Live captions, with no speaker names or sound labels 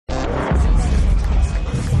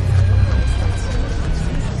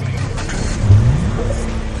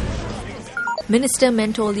Minister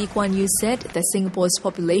Mentor Lee Kuan Yew said that Singapore's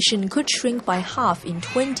population could shrink by half in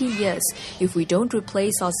 20 years if we don't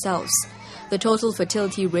replace ourselves. The total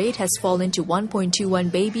fertility rate has fallen to 1.21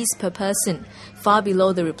 babies per person, far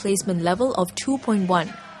below the replacement level of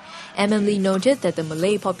 2.1. Lee noted that the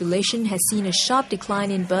Malay population has seen a sharp decline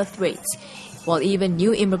in birth rates, while even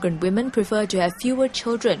new immigrant women prefer to have fewer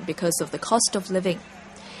children because of the cost of living.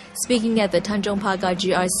 Speaking at the Tanjong Pagar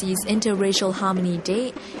GRC's Interracial Harmony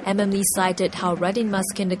Day, Lee cited how Radin Mas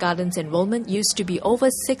kindergarten's enrollment used to be over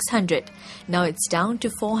 600. Now it's down to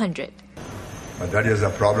 400. But that is a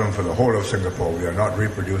problem for the whole of Singapore. We are not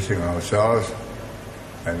reproducing ourselves,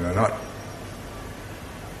 and we are not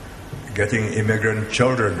getting immigrant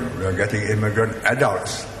children. We are getting immigrant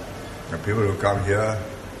adults. The people who come here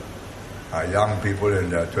are young people in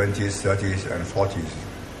their 20s, 30s, and 40s.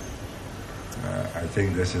 I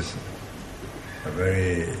think this is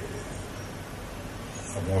a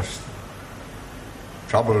most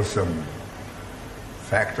troublesome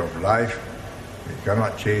fact of life. We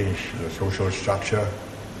cannot change the social structure.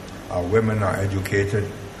 Our women are educated.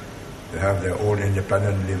 They have their own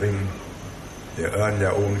independent living. They earn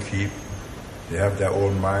their own keep. They have their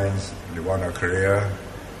own minds. They want a career,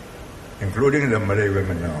 including the Malay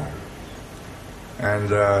women now.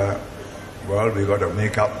 And we got to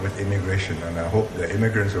make up with immigration, and I hope the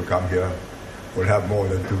immigrants who come here will have more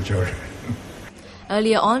than 2 children.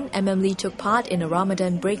 Earlier on, Lee took part in a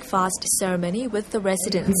Ramadan breakfast ceremony with the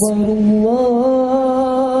residents.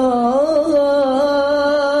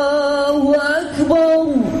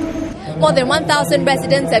 More than 1,000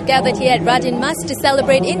 residents have gathered here at Radin Mas to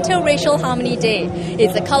celebrate Interracial Harmony Day.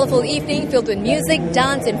 It's a colourful evening filled with music,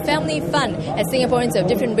 dance and family fun as Singaporeans of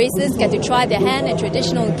different races get to try their hand at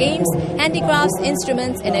traditional games, handicrafts,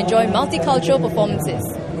 instruments and enjoy multicultural performances.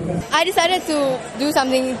 I decided to do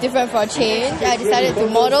something different for a change. I decided to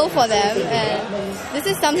model for them, and this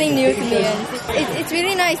is something new to me. And it's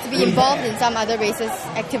really nice to be involved in some other races'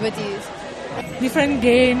 activities. Different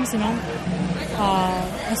games,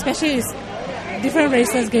 especially it's different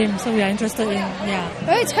races games, so we are interested in,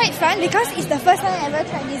 Well, it's quite fun because it's the first time I ever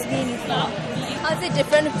tried this game before. How is it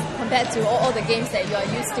different compared to all the games that you are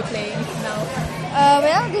used to playing now?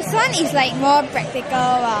 This one is like more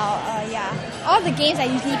practical, all the games I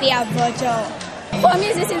usually play are virtual. For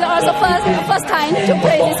me, this is also first time to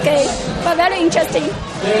play this game, but very interesting.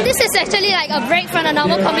 This is actually like a break from the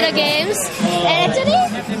normal computer games. And actually,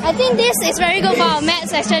 I think this is very good for our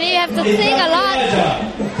maths. Actually, you have to think a lot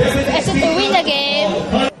actually to win the game.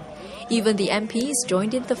 Even the MPs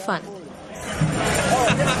joined in the fun.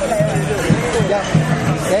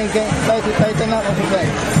 Tighten up also back.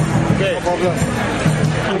 Okay. No problem.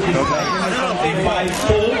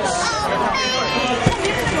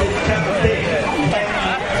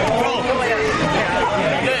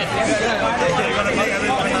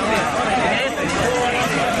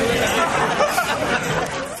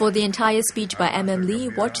 For the entire speech by Lee,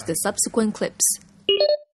 watch the subsequent clips.